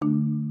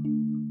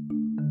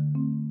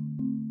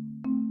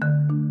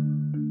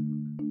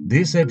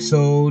This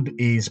episode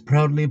is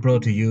proudly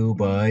brought to you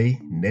by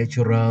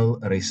Natural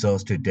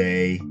Resource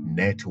Today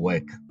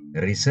Network.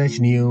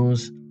 Research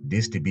news,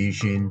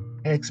 distribution,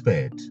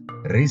 expert.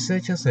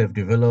 Researchers have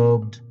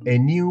developed a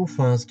new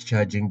fast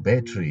charging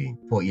battery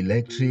for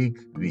electric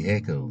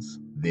vehicles.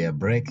 Their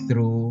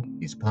breakthrough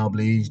is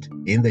published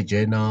in the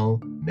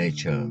journal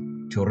Nature.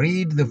 To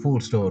read the full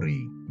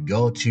story,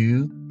 go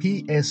to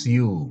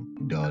psu.edu.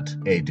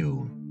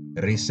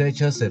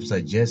 Researchers have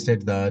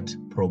suggested that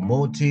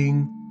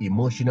promoting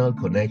emotional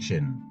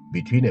connection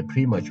between a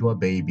premature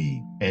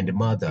baby and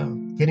mother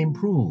can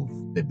improve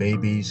the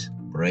baby's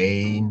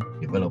brain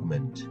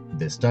development.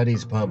 The study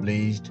is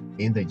published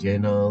in the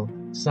journal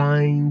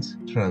Science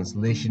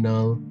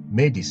Translational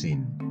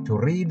Medicine. To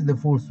read the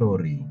full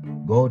story,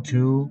 go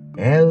to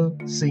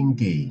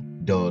helsinki.fi.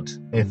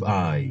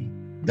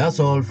 That's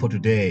all for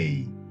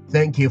today.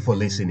 Thank you for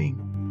listening.